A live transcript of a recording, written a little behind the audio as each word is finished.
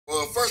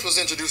us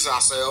introduce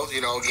ourselves.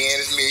 You know, again,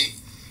 it's me.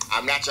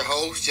 I'm not your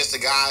host, just a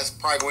guy that's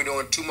probably going to be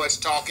doing too much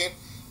talking.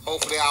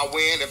 Hopefully I'll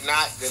win. If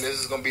not, then this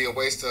is going to be a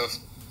waste of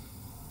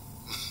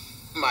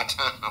my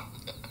time.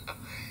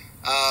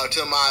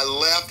 To my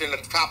left in the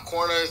top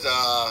corner is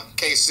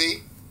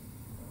KC.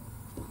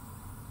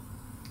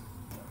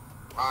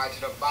 All right,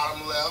 to the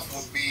bottom left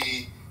will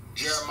be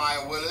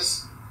Jeremiah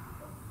Willis.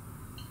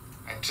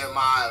 And to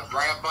my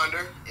right up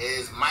under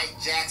is Mike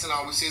Jackson.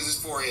 All we see is his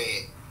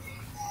forehead.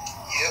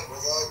 Yep,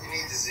 that's all you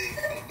need to see.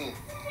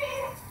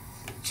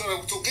 So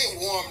to get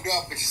warmed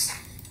up, it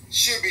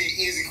should be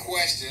easy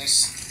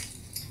questions.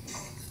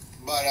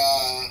 But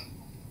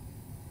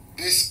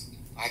this,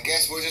 I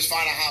guess we'll just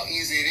find out how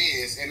easy it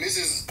is. And this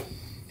is,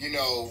 you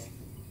know,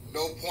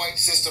 no point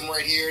system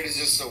right here. This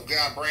is just so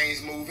God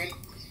brains moving.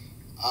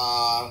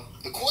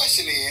 The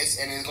question is,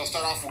 and it's going to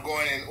start off with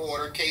going in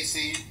order.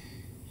 KC,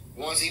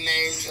 once he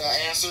names an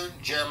answer,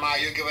 Jeremiah,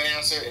 you'll give an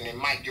answer, and then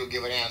Mike, you'll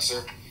give an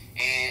answer.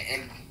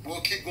 And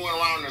we'll keep going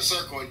around in a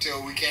circle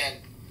until we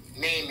can't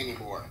name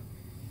anymore.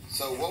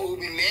 So what we'll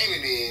be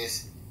naming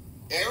is,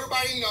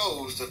 everybody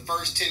knows the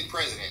first 10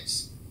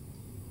 presidents.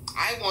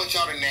 I want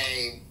y'all to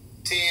name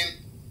 10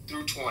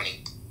 through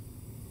 20.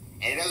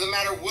 And it doesn't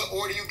matter what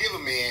order you give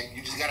them in,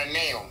 you just got to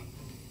name them.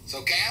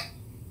 So, Cap?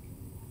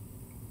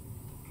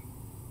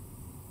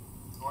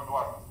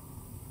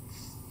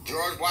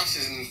 George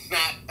Washington is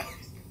not...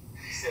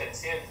 You said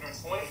 10 through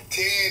 20?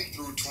 10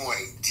 through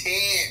 20.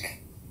 10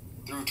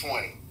 through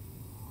 20.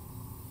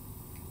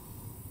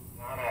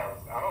 I don't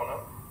know.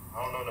 I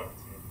don't know number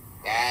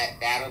 10.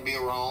 That'll be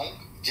wrong.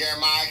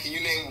 Jeremiah, can you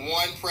name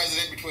one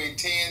president between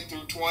 10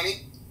 through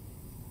 20?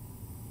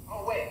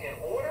 Oh, wait, in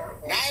order?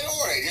 Not in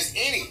order, just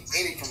any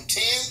from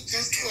 10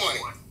 through 20.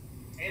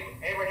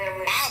 Abraham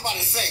Lincoln. I was about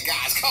to say,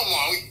 guys, come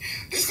on.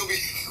 This gonna be...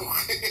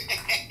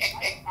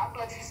 I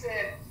thought you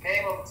said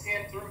name them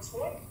 10 through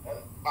 20.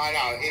 I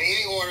know. In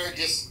any order,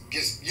 just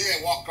you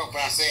had walked up and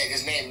I said,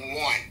 just name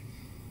one.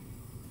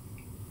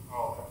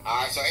 Oh, okay.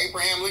 All right, so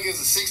Abraham Lincoln is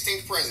the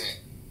 16th president.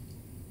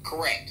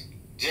 Correct.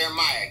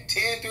 Jeremiah,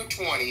 10 through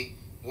 20,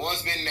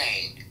 one's been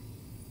named.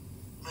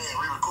 Man,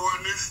 we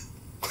recording this?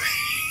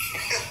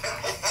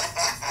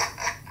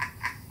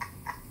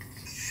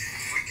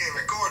 We can't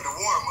record the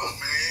warm-up,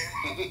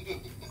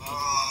 man.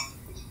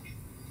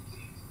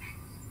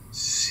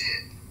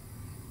 Shit.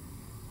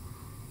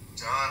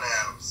 John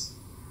Adams.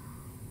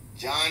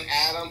 John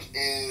Adams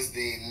is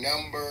the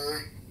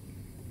number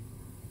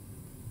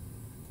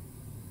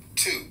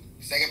 2,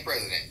 second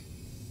president.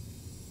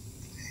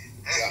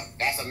 Yeah,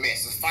 that's a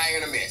miss. It's fire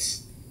and a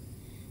miss.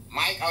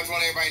 Mike, I just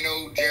want everybody to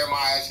know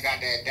Jeremiah's got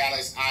that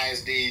Dallas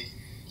ISD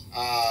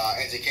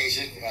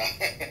education.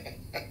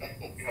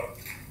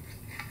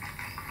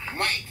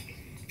 Mike,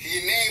 can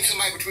you name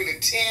somebody between the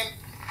 10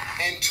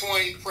 and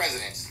 20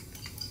 presidents?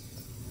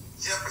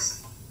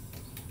 Jefferson.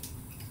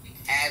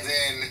 As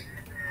in...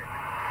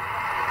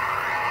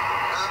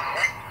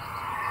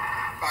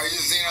 Are you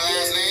just saying her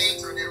last name?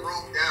 Turn that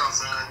rope down,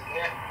 son.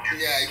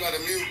 Yeah, you got to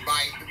mute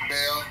Mike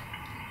Bell.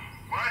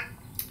 What?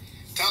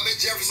 Thomas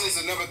Jefferson is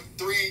the number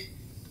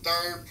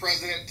 3rd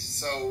president,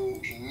 so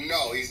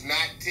no, he's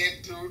not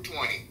 10 through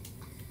 20.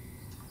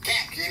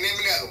 Cap, can you name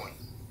another one?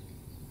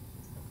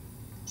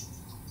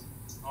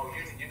 Oh,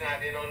 you're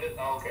not in on this?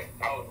 Oh, okay.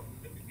 Oh,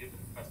 let me get the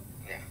question.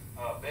 Yeah.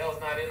 Bell's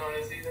not in on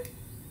this either?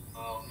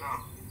 Oh,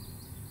 no.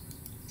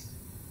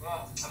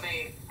 Well, I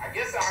mean, I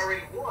guess I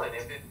already won.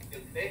 If them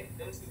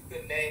two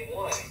couldn't name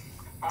one,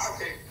 why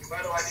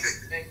do I need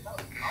to name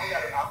another?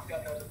 I've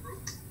got another proof.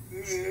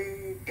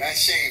 That's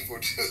shameful,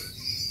 too.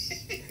 I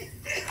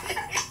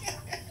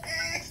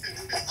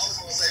was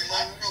going to say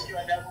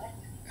Monroe.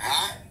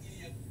 Huh?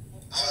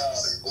 I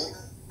was going to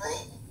say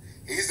Monroe.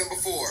 He's number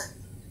 4.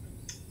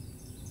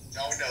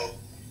 Don't know.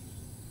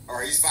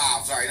 Or he's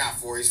 5. Sorry, not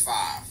 4. He's 5.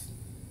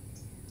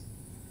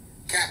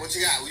 Cap, what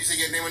you got? You say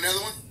you got to name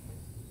another one?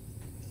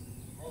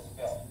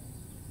 Roosevelt.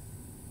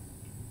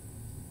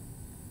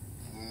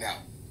 No.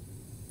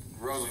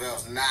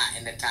 Roosevelt's not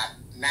in the top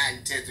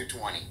 9, 10 through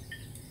 20.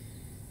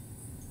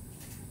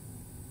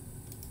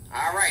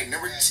 All right,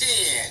 number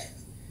 10.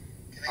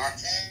 Can I get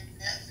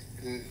Taft?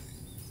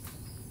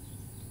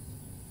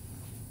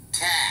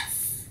 Taft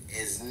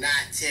is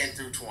not 10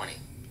 through 20.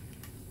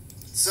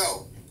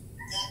 So,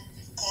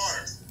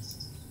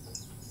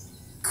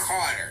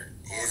 Carter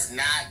is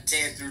not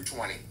 10 through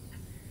 20.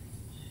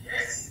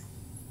 Yes.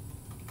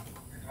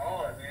 It's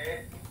hard,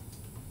 man.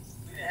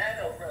 We didn't have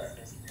no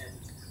presidents then.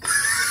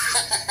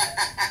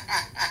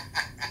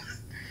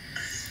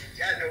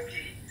 Got no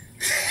key.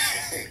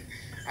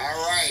 All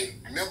right,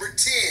 number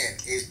 10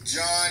 is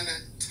John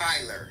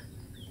Tyler.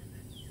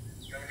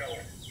 Don't know.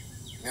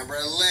 Number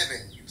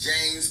 11,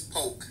 James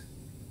Polk.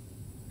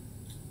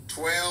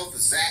 12,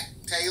 Zach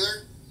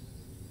Taylor.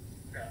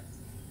 No.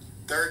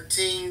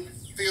 13,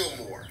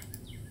 Fillmore. I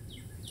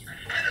should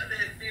have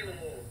said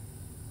Fillmore.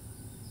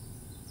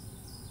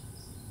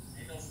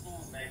 Ain't no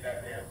schools named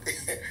after him.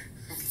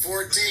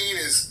 14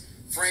 is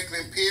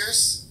Franklin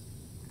Pierce.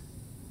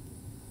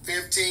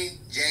 15,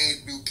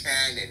 James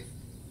Buchanan.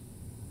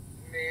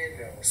 Man,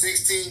 no.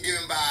 16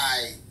 given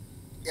by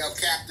El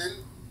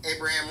Captain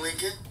Abraham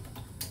Lincoln.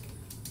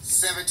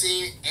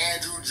 17,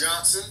 Andrew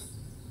Johnson.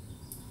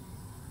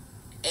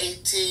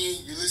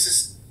 18,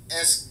 Ulysses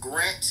S.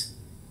 Grant.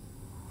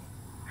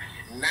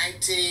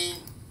 19,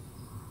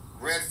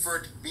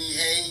 Redford B.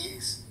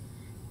 Hayes.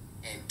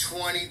 And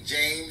 20,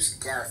 James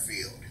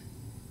Garfield.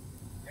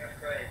 That's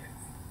crazy.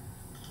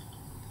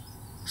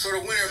 So the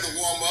winner of the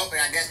warm-up,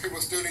 and I guess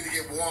people still need to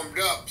get warmed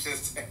up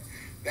since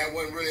that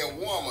wasn't really a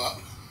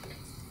warm-up.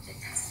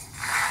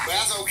 But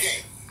that's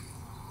okay.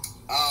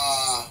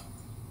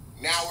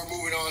 Now we're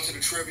moving on to the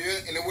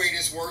trivia. And the way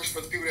this works,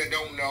 for the people that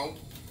don't know,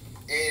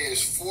 it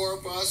is 4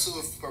 of us who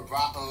have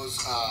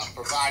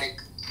provided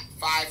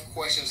 5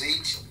 questions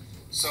each.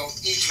 So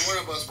each one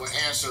of us will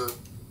answer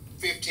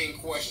 15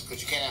 questions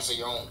because you can't answer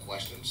your own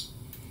questions.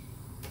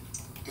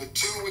 The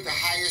 2 with the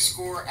highest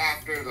score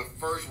after the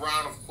first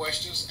round of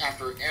questions,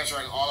 after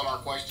answering all of our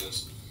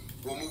questions,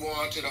 will move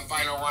on to the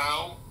final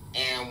round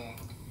and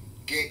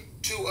get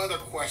 2 other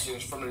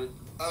questions from the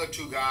other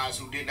 2 guys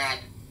who did not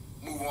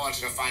move on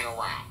to the final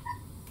round.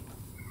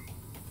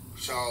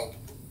 So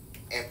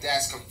if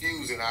that's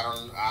confusing,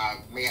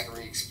 I may have to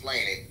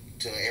re-explain it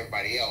to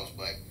everybody else,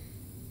 but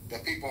the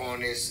people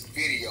on this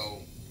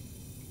video,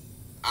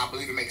 I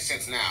believe it makes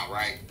sense now,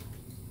 right?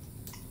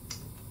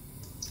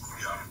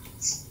 Yeah.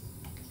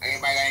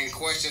 Anybody got any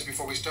questions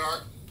before we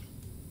start?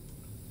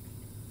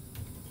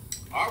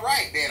 All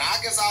right, then.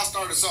 I guess I'll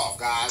start us off,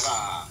 guys.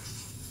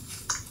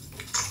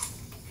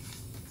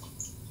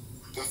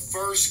 The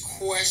first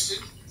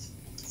question,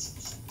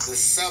 the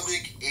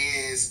subject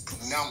is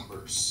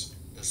numbers.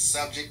 The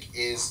subject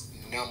is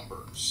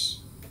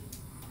numbers.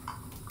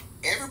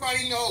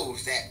 Everybody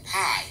knows that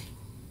pi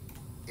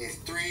is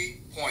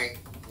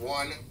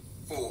 3.14.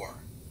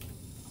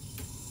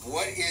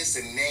 What is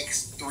the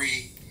next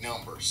 3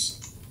 numbers?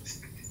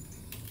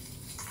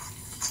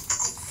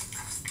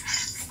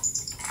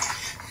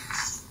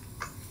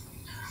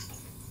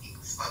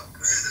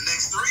 The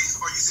next 3,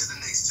 or you said the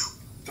next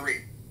 2?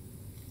 3.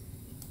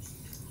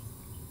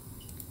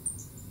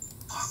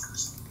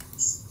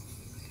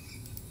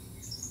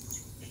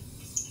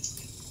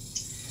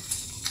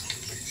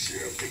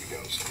 Sure, big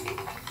down school.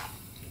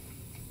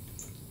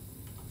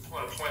 I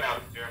want to point out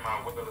that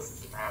Jeremiah Willis is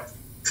a math.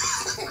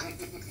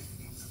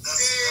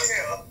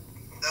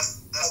 That's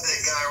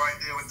that guy right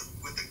there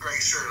with the gray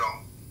shirt on.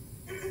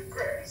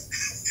 Grass.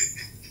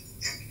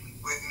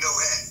 With no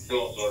hat.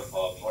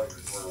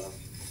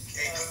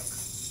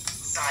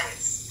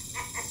 Science.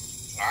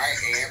 All right,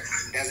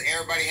 does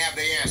everybody have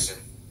the answer?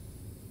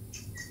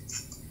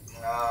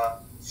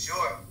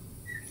 Sure.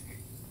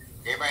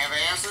 Everybody have an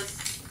answer?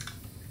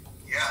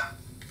 Yeah.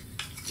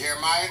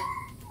 Jeremiah?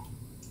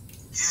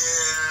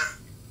 Yeah.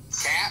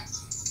 Cap?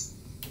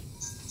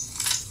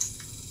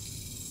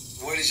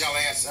 What is y'all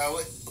answer?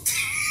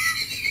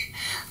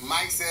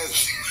 Mike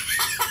says...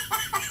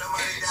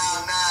 Somebody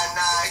down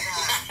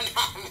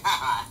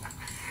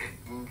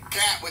 999.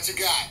 Cap, what you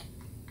got?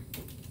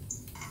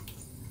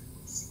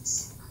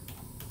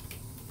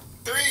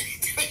 3.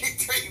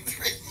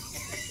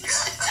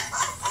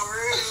 For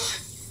real?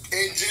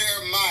 And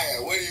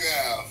Jeremiah, what do you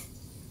have?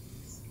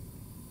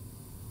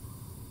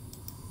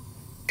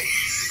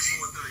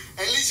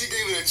 643. At least you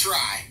gave it a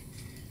try.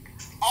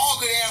 All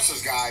good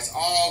answers, guys.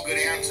 All good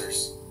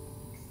answers.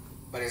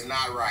 But it's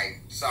not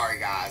right. Sorry,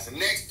 guys. The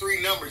next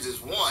 3 numbers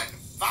is 1,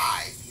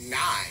 5, 9.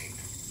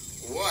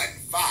 1,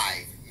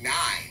 5, 9.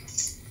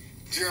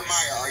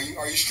 Jeremiah,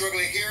 are you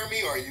struggling hearing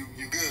me, or are you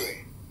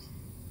good?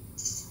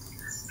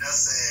 That's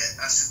sad.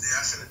 I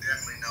should have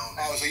definitely known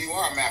that. Oh, so you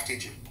are a math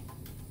teacher.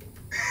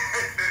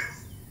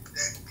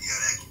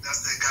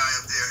 That's that guy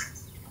up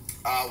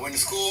there. When the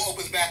school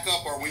opens back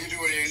up, or when you do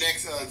your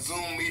next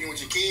Zoom meeting with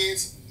your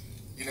kids,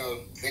 they're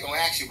going to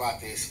ask you about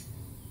this.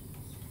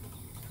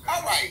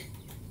 All right.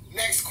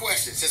 Next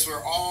question. Since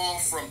we're all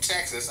from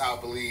Texas, I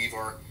believe,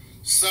 or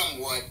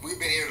somewhat, we've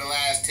been here the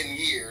last 10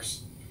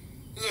 years.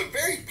 There's a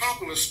very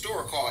popular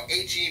store called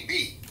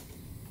H-E-B.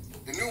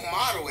 The new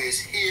motto is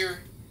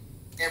 "Here,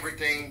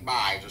 Everything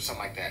Buys," or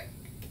something like that.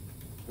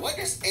 What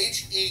does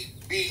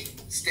H-E-B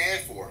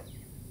stand for?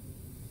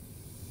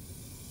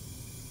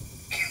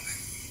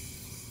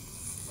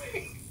 Wait,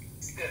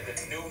 you said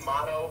the new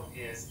motto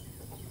is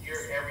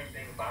 "Here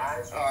Everything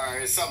Buys"?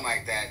 Or something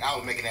like that. I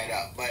was making that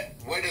up. But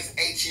what does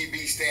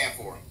H-E-B stand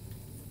for?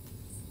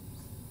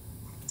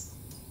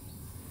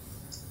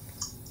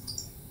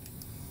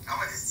 I'm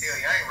gonna just tell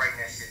you, I ain't writing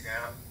that shit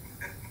down.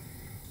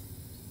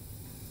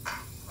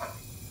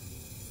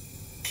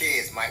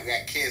 Kids, Mike. We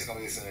got kids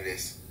gonna listen to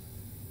this.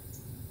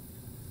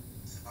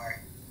 Alright.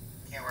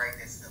 Can't write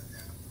that stuff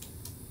down.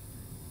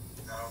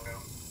 I don't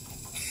know.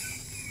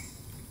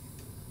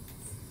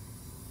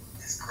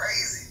 It's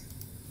crazy.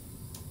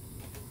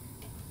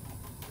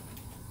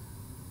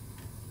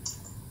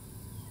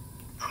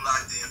 I'm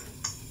locked in.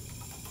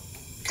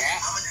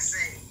 Cap? I'm gonna just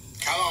say,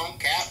 Come on,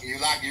 Cap. You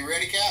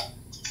ready, Cap?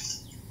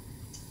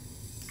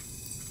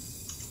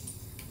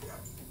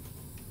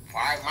 All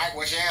right, Mike,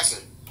 what's your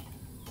answer?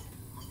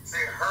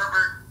 say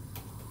Herbert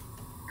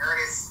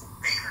Ernest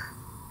Baker.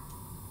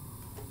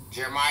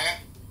 Jeremiah?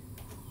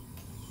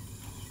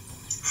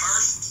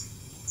 Hurst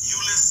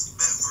Euless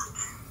Bedford.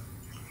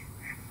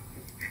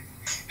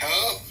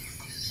 Huh?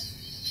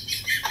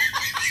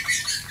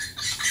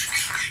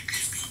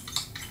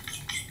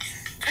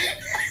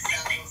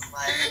 Sounds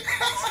like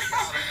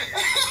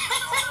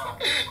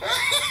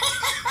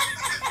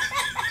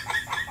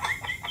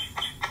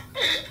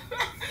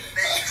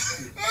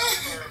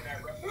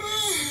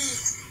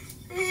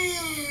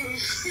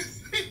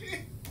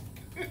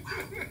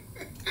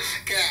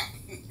Cap.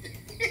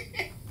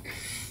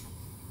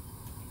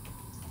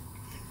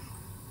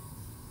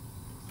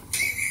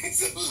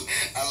 It's a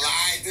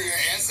lie to your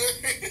answer?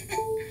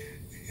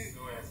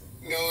 no answer.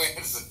 No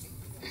answer.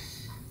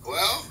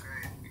 Well,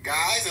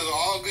 guys, those are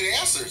all good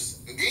answers.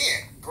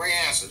 Again, great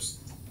answers.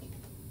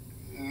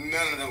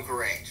 None of them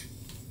correct.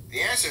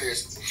 The answer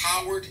is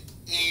Howard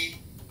E.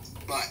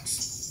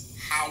 Butts.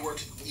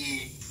 Howard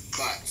E.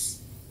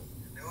 Butts.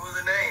 Knew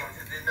the name,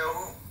 just didn't know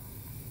who.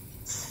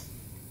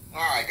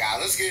 All right, guys,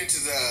 let's get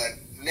into the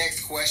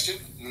next question,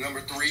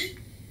 number 3.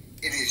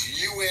 It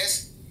is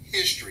U.S.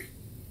 history.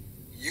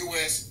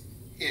 U.S.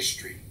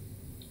 history.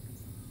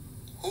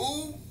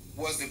 Who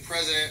was the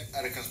president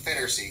of the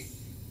Confederacy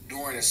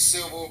during the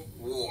Civil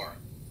War?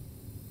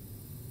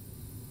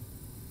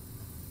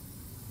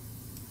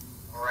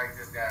 I'll write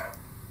this down.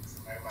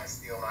 Somebody might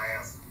steal my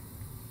answer.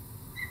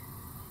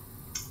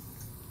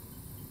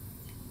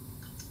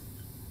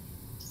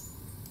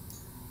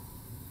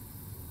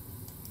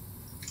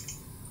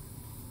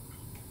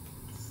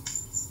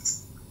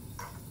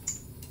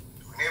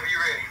 Whenever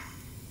you're ready.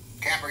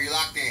 Cap, are you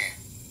locked in?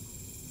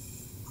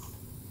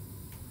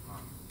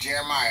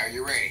 Jeremiah, are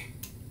you ready?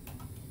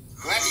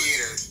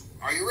 Gladiators,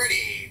 are you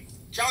ready?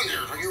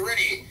 Challengers, are you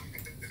ready?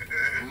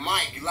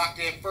 Mike, you locked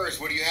in first.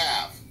 What do you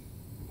have?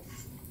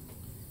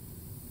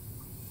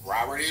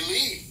 Robert E.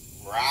 Lee.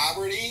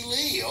 Robert E.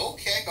 Lee.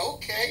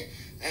 Okay.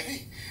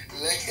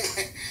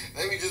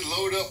 Let me just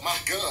load up my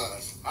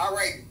guns. All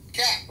right,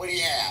 Cap, what do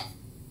you have?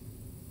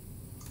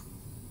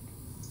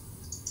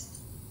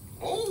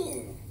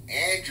 Oh,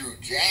 Andrew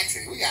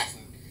Jackson. We got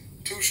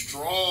two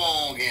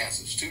strong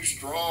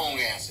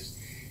answers.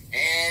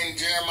 And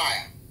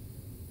Jeremiah.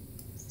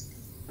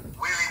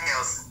 Willie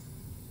Nelson.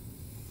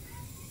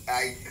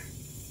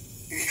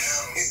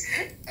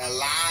 A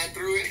line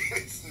through it.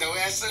 No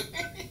answer.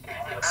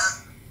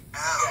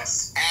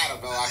 Adams. Adam.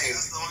 Oh, I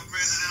That's the only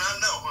president I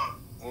know, huh?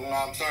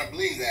 well, I'm starting to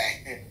believe that.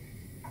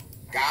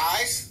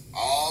 Guys,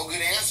 all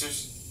good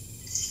answers.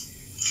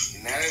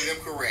 None of them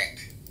correct.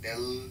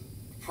 The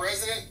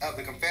president of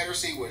the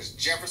Confederacy was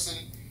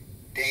Jefferson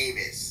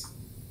Davis.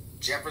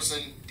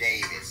 Jefferson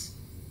Davis.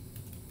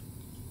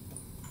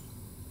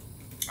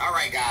 All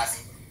right,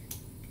 guys.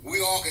 We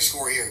all can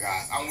score here,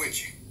 guys. I'm with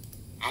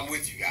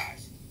you,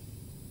 guys.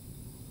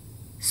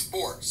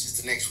 Sports is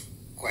the next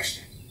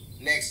question.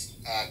 Next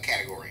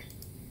category.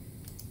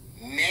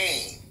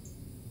 Name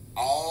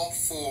all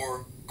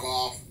 4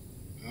 golf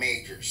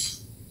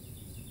majors.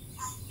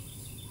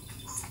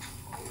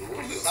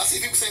 I see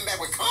people sitting back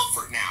with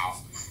comfort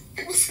now.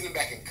 People sitting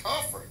back in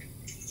comfort.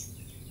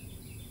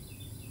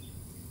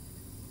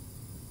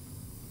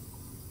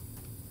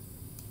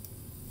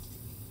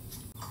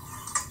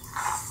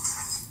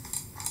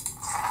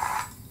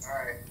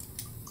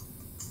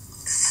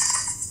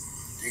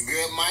 You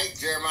good, Mike?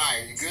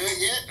 Jeremiah, you good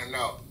yet or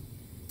no?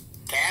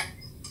 Cap?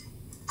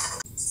 I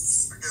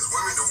guess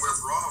women don't wear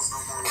bras no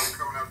more when they're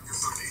coming out to get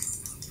something to eat.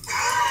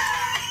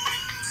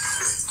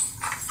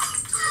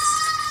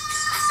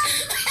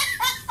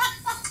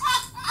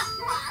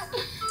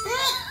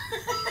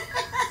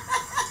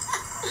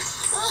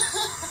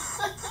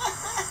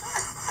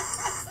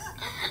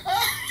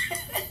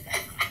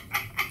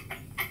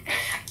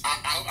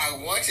 I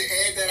want to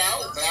add that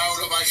out, but I don't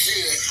know if I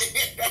should.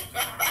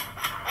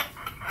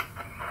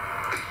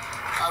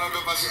 I don't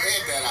know if I should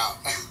add that out.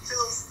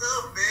 Tell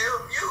stuff, man.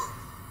 You.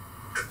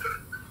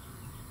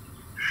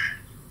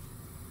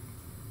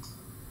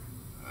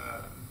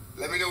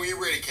 Let me know when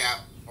you're ready,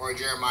 Cap, or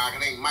Jeremiah. I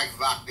think Mike's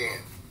locked in.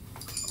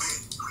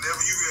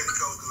 Whenever you ready,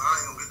 coach, because I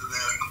ain't gonna get to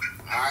that.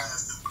 All right.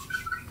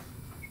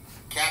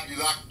 Cap, you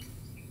locked?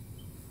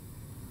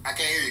 I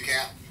can't hear you,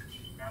 Cap.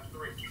 Got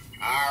 3.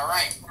 All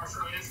right.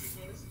 Partial answer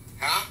to this?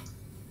 Huh?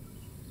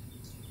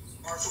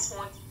 Partial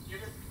point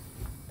given?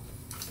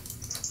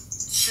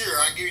 Sure,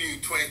 I'll give you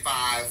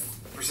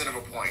 25% of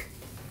a point.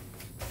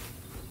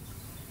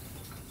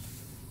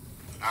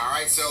 All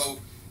right, so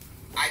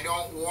I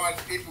don't want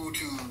people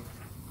to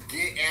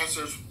get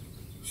answers,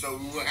 so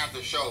we will have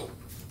to show,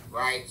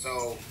 right?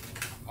 So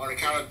on the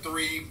count of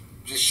 3,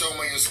 just show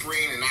me on your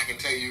screen and I can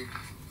tell you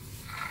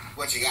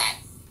what you got.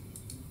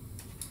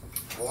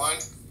 1,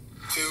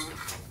 2,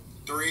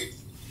 3.